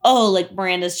 oh, like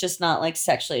Miranda's just not like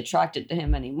sexually attracted to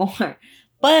him anymore.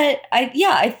 But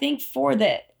I think for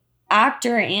the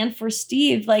actor and for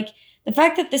Steve, like the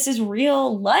fact that this is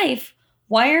real life,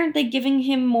 why aren't they giving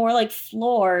him more like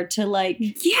floor to like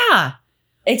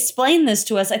explain this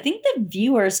to us? I think the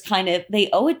viewers they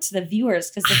owe it to the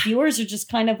viewers because the viewers are just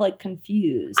kind of like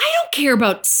confused. I don't care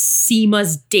about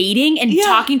Seema's dating and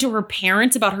talking to her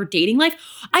parents about her dating life.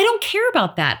 I don't care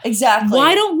about that. Exactly.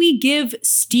 Why don't we give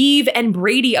Steve and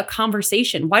Brady a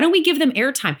conversation? Why don't we give them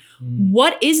airtime?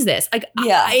 What is this? Like,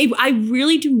 I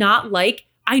really do not like.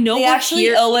 I know they actually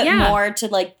owe it more to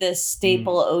like the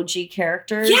staple OG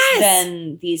characters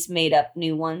than these made up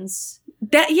new ones.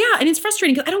 And it's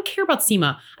frustrating because I don't care about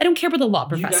Seema. I don't care about the law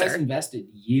professor. You guys invested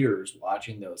years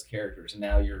watching those characters, and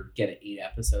now you're getting 8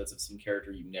 episodes of some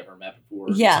character you've never met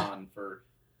before. Yeah, on for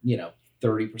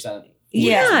 30% of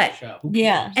the show.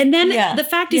 Yeah, and then the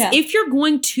fact is, if you're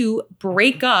going to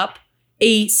break up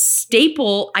a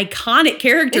staple, iconic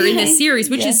character in this series,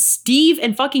 which is Steve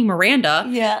and fucking Miranda.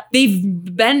 Yeah. They've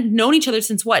been known each other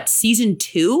since what, season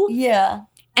 2? Yeah.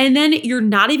 And then you're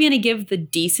not even going to give the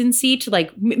decency to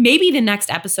like, maybe the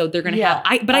next episode they're going to have.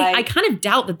 I kind of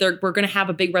doubt that we're going to have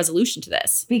a big resolution to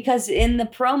this. Because in the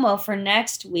promo for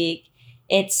next week,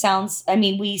 it sounds,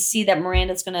 we see that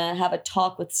Miranda's going to have a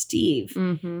talk with Steve.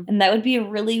 Mm-hmm. And that would be a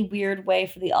really weird way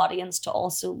for the audience to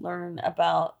also learn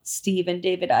about Steve and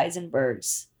David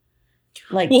Eisenberg's.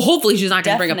 Like, well, hopefully she's not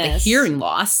going to bring up the hearing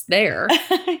loss there.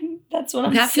 That's what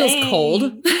I'm saying. That feels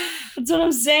cold. That's what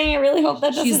I'm saying. I really hope that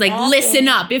doesn't She's like, happen. Listen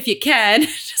up if you can.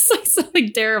 Just like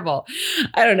something terrible.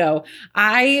 I don't know.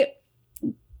 I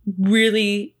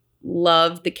really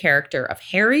love the character of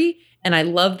Harry and I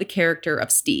love the character of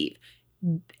Steve.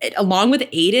 Along with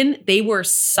Aiden, they were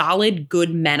solid,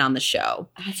 good men on the show.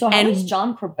 So how is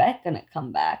John Corbett going to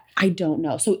come back? I don't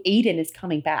know. So Aiden is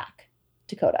coming back,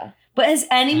 Dakota. But has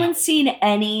anyone seen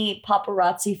any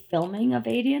paparazzi filming of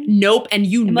Aiden? Nope. And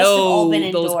it must have all been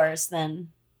indoors then.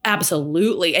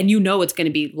 Absolutely. And it's going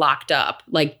to be locked up.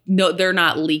 Like, no, they're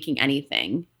not leaking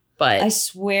anything. But I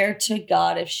swear to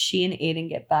God, if she and Aiden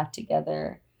get back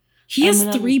together. He has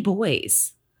 3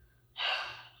 boys.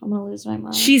 I'm going to lose my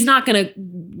mind. She's not going to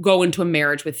go into a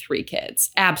marriage with 3 kids.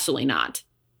 Absolutely not.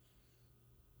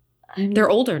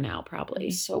 They're older now, probably.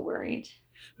 I'm so worried.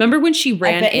 Remember when she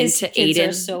ran I bet his into kids Aiden?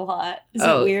 are so hot. Is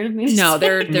it weird of me to No,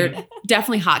 say? they're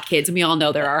definitely hot kids, and we all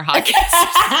know there are hot kids.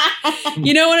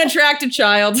 You know, an attractive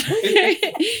child, and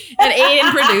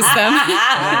Aiden produced them.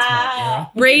 That's my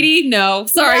girl. Brady, no,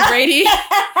 sorry, Brady.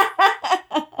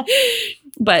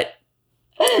 But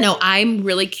no, I'm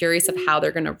really curious of how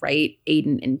they're going to write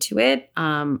Aiden into it.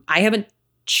 I haven't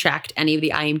checked any of the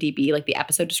IMDb, like the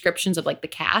episode descriptions of like the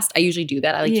cast. I usually do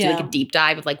that. I like to do like a deep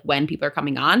dive of like when people are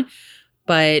coming on.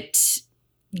 But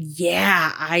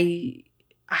yeah, I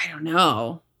don't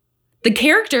know. The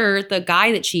character, the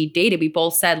guy that she dated, we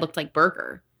both said looked like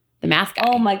Burger, the math guy.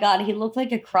 Oh my God. He looked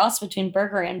like a cross between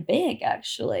Burger and Big,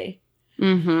 actually.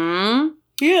 Mm-hmm.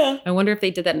 Yeah. I wonder if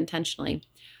they did that intentionally.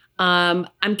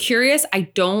 I'm curious.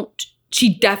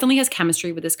 She definitely has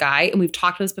chemistry with this guy. And we've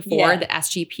talked about this before. Yeah. The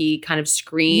SGP kind of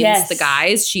screens the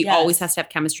guys. She always has to have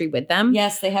chemistry with them.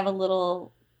 Yes, they have a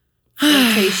little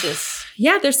flirtatious.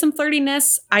 Yeah, there's some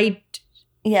flirtiness.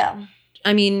 Yeah.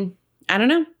 I mean, I don't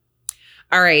know.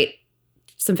 All right.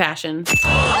 Some fashion.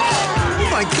 Oh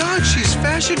my God, she's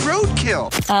fashion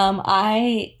roadkill.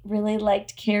 I really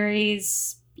liked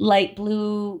Carrie's light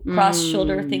blue cross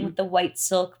shoulder thing with the white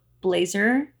silk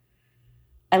blazer.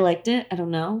 I liked it. I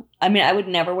don't know. I mean, I would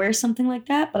never wear something like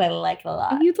that, but I like it a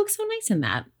lot. Oh, you look so nice in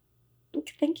that.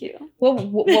 Thank you. What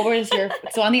was your...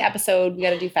 So on the episode, we got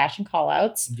to do fashion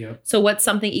call-outs. Yep. So what's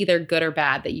something either good or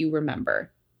bad that you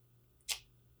remember?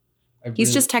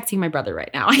 He's just texting my brother right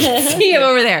now. I can see him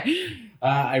over there.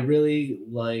 I really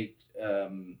liked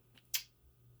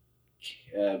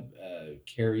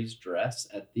Carrie's dress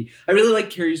I really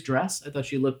liked Carrie's dress. I thought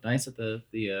she looked nice at the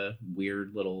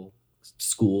weird little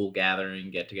school gathering,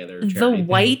 get together. The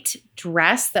white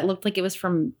dress that looked like it was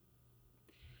from...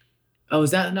 Oh,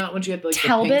 is that not when she had like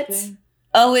Talbot's? the pink thing?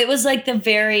 Oh, it was like the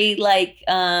very like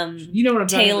You know what I'm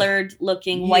talking tailored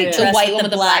looking white Yeah. dress The white with one the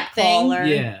with the black black thing? collar. about?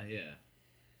 Yeah.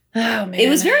 Oh, man. It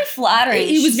was very flattering.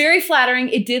 It was very flattering.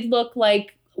 It did look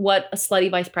like what a slutty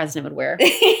vice president would wear.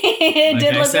 It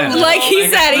did look a said. little Like he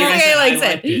said, he I likes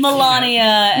liked it.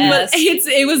 Melania. But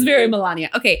it was very Melania.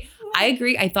 Okay, I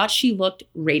agree. I thought she looked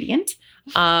radiant.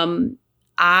 So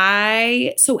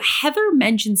Heather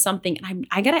mentioned something, and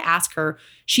I gotta ask her.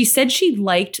 She said she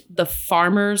liked the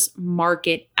farmer's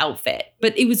market outfit,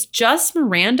 but it was just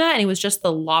Miranda and it was just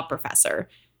the law professor.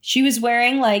 She was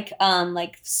wearing like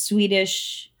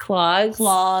Swedish clogs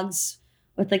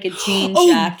with like a jean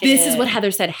jacket. This is what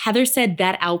Heather said. Heather said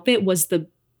that outfit was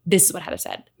this is what Heather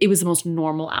said. It was the most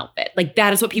normal outfit. Like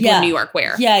that is what people in New York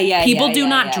wear. Yeah. People do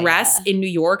not dress in New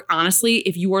York. Honestly,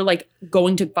 if you are like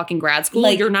going to fucking grad school,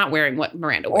 Like- you're not wearing what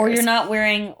Miranda wears. Or you're not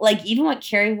wearing like even what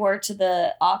Carrie wore to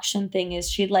the auction thing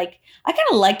is she'd like I kind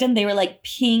of liked them. They were like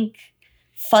pink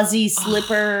fuzzy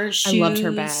slipper shoes. I loved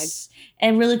her bag.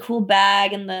 And really cool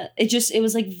bag and it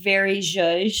was like very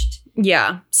zhuzhed.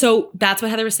 Yeah. So that's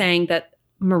what Heather was saying, that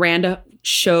Miranda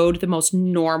showed the most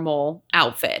normal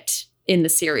outfit in the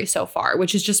series so far,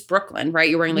 which is just Brooklyn, right?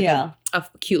 You're wearing like a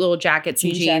cute little jacket, some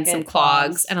Jean jeans, jacket, some clogs,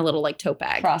 clogs. and a little like tote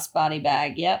bag. Crossbody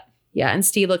bag. Yep. Yeah, and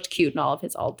Steve looked cute in all of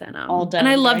his all denim. All denim,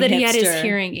 and I love that very he had his hipster.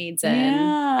 hearing aids in.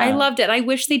 Yeah. I loved it. I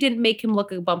wish they didn't make him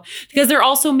look a bum, because they're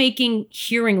also making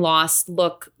hearing loss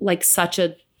look like such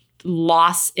a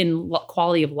loss in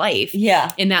quality of life.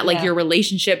 Yeah. In that like your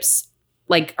relationships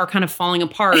like are kind of falling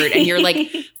apart and you're like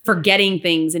forgetting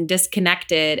things and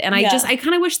disconnected. And I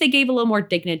kind of wish they gave a little more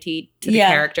dignity to the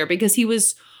character, because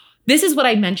this is what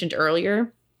I mentioned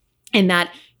earlier, in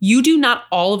that you do not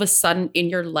all of a sudden in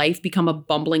your life become a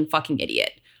bumbling fucking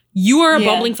idiot. You are a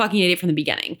bumbling fucking idiot from the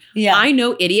beginning. Yeah. I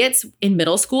know idiots in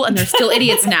middle school and they're still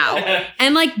idiots now.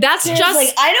 And like, that's just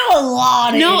like, I know a lot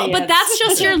of idiots. but that's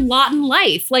just your lot in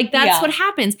life. Like that's what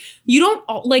happens. You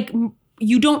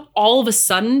don't all of a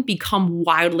sudden become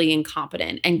wildly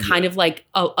incompetent and kind of like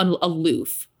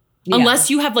aloof. Yeah. Unless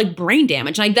you have like brain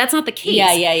damage. Like that's not the case.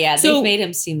 Yeah. So, they've made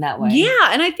him seem that way.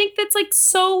 Yeah. And I think that's like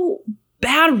so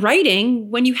bad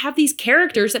writing when you have these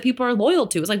characters that people are loyal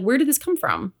to. It's like, where did this come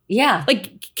from? Yeah.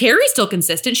 Like Carrie's still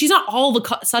consistent. She's not all of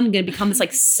a sudden going to become this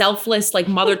like selfless, like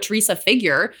Mother Teresa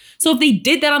figure. So if they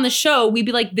did that on the show, we'd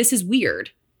be like, this is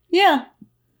weird. Yeah.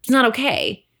 It's not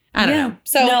okay. I don't know.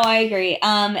 So no, I agree.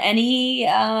 Any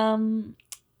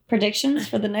predictions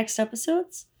for the next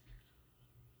episodes?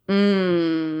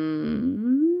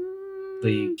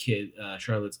 The kid,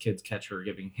 Charlotte's kids catch her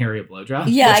giving Harry a blowjob.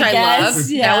 Yeah, which I guess, love.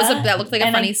 Yeah. That looked like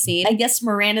a funny scene. I guess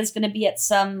Miranda's going to be at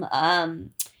some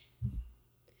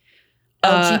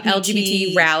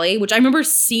LGBT rally, which I remember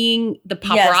seeing the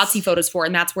paparazzi photos for,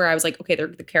 and that's where I was like, okay,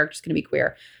 the character's going to be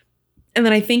queer. And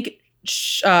then I think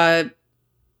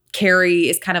Carrie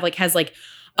is kind of like has like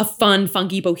a fun,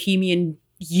 funky bohemian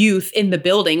youth in the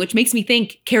building, which makes me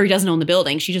think Carrie doesn't own the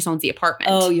building. She just owns the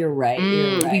apartment. Oh, you're right.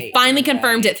 We finally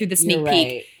confirmed it through the sneak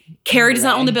peek. Carrie does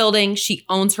not own the building. She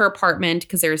owns her apartment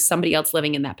because there's somebody else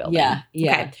living in that building. Yeah.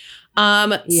 Okay.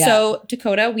 So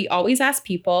Dakota, we always ask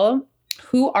people,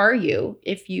 who are you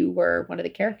if you were one of the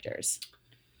characters?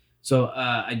 So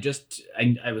I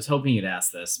was hoping you'd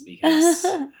ask this because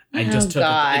I just took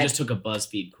a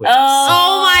BuzzFeed quiz.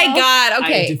 Oh my God.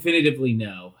 Okay. I definitively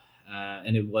know.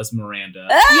 And it was Miranda.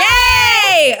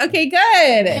 Yay! Okay,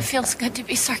 good. It feels good to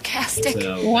be sarcastic.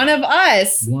 So, one of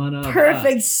us.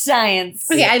 Perfect science.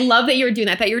 Okay, I love that you were doing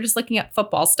that. I thought you were just looking at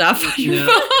football stuff. No.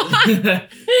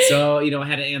 So, I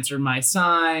had to answer my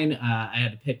sign. I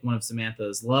had to pick one of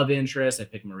Samantha's love interests. I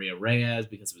picked Maria Reyes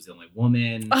because it was the only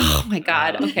woman. Oh my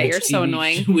God. Okay, you're so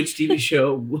annoying. Which TV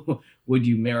show would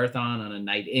you marathon on a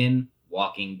night in?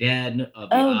 Walking Dead.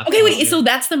 Okay, wait. So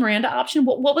that's the Miranda option.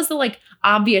 What was the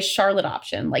obvious Charlotte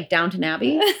option? Like Downton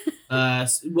Abbey?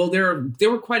 Well, there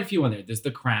were quite a few on there. There's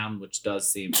The Crown, which does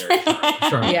seem very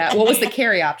Charlotte. Yeah. What was the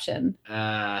Carrie option?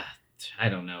 I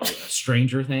don't know.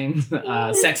 Stranger Things.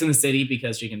 Sex in the City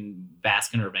because she can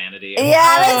bask in her vanity.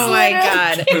 Yeah. Oh my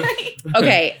God.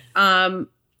 Okay.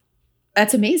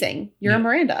 That's amazing. You're a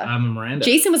Miranda. I'm a Miranda.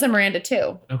 Jason was a Miranda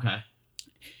too. Okay.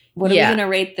 What are we going to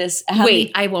rate this?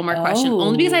 Wait, I have one more question.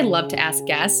 Only because I love to ask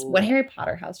guests. What Harry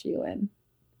Potter house are you in?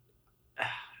 I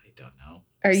don't know.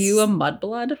 Are you a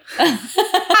mudblood?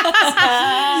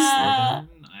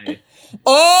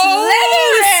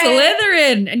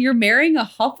 Slytherin! And you're marrying a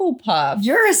Hufflepuff.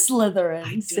 You're a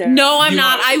Slytherin, Sarah. No, I'm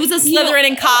not. I was a Slytherin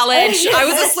in college. I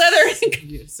was a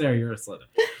Slytherin. Sarah, you're a Slytherin.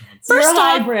 You're a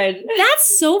hybrid.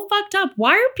 That's so fucked up.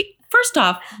 Why are First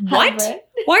off, what? Hybrid.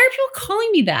 Why are people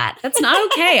calling me that? That's not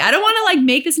okay. I don't want to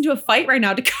make this into a fight right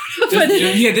now, Dakota.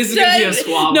 This is going to be a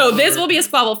squabble. No, this will be a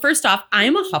squabble. First off,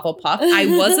 I'm a Hufflepuff. I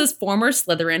was a former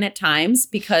Slytherin at times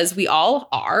because we all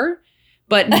are.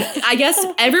 But I guess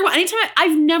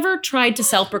I've never tried to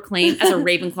self-proclaim as a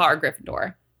Ravenclaw or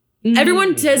Gryffindor.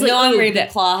 Everyone says no, I'm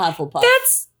Ravenclaw, Hufflepuff.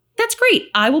 That's great.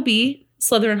 I will be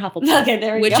Slytherin Hufflepuff. Okay,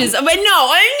 there we go. But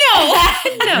no.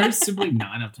 There's simply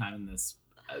not enough time in this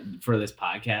for this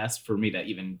podcast for me to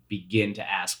even begin to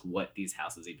ask what these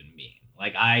houses even mean.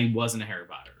 I wasn't a Harry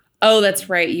Potter. Oh, that's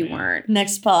right. You weren't.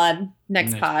 Next pod.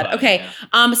 Okay.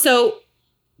 Yeah. So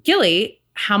Gilly,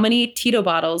 how many Tito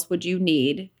bottles would you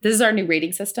need? This is our new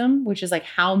rating system, which is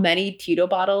how many Tito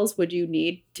bottles would you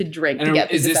need to drink to get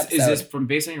through this episode? Is this from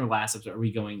based on your last episode? Are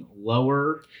we going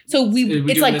lower? So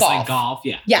it's like golf. Golf,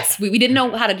 yeah. Yes, okay. we didn't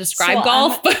know how to describe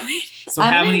golf, but so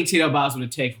how many Tito bottles would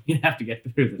it take? We'd have to get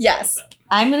through this. Yes, episode.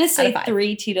 I'm gonna say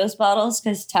 3 Tito's bottles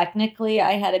because technically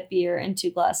I had a beer and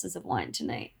 2 glasses of wine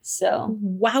tonight. So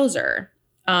wowzer.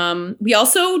 We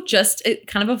also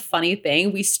kind of a funny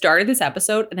thing. We started this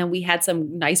episode and then we had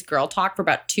some nice girl talk for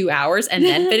about 2 hours and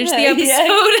then finished the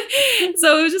episode.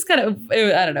 So it was just kind of, I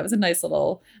don't know. It was a nice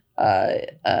little,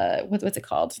 what's it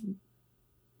called?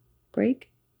 Break?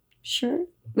 Sure.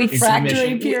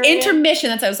 Refractory period. Intermission.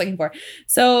 That's what I was looking for.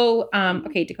 So,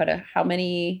 okay, Dakota, how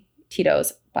many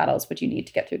Tito's bottles would you need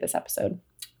to get through this episode?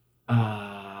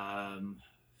 5.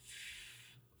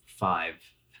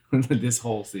 This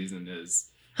whole season is.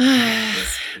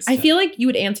 I feel like you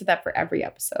would answer that for every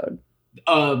episode.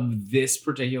 This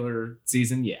particular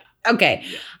season, yeah. Okay.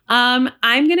 Yeah.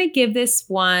 I'm gonna give this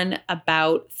one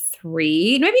about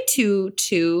 3, maybe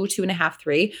 2.5,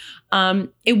 3.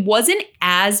 It wasn't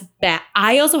as bad.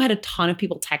 I also had a ton of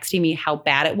people texting me how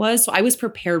bad it was, so I was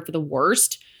prepared for the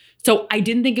worst. So I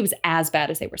didn't think it was as bad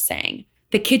as they were saying.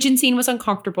 The kitchen scene was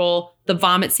uncomfortable. The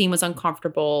vomit scene was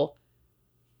uncomfortable.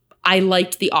 I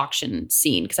liked the auction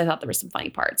scene because I thought there were some funny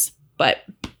parts. But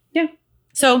yeah.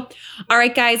 So, all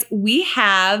right, guys, we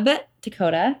have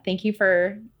Dakota. Thank you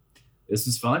for this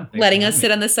was fun. Letting us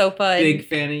sit on the sofa. Big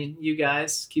fan of you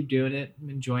guys. Keep doing it. I'm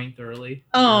enjoying thoroughly.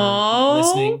 Oh,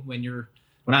 listening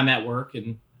when I'm at work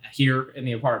and here in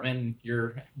the apartment and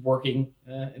you're working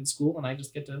in school and I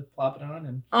just get to plop it on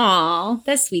and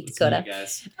that's sweet, Dakota. You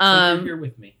guys. You're here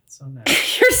with me. It's so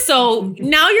nice.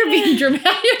 Now you're being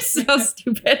dramatic. You're so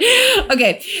stupid.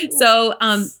 Okay. So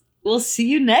we'll see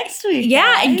you next week. Yeah,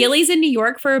 guys. and Gilly's in New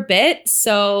York for a bit.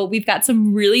 So we've got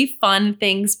some really fun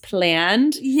things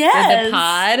planned for the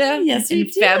pod in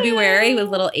February with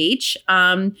little H.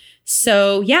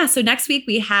 So next week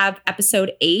we have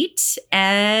episode 8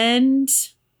 and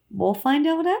we'll find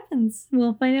out what happens.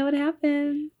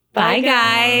 Bye,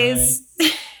 guys.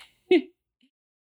 Bye.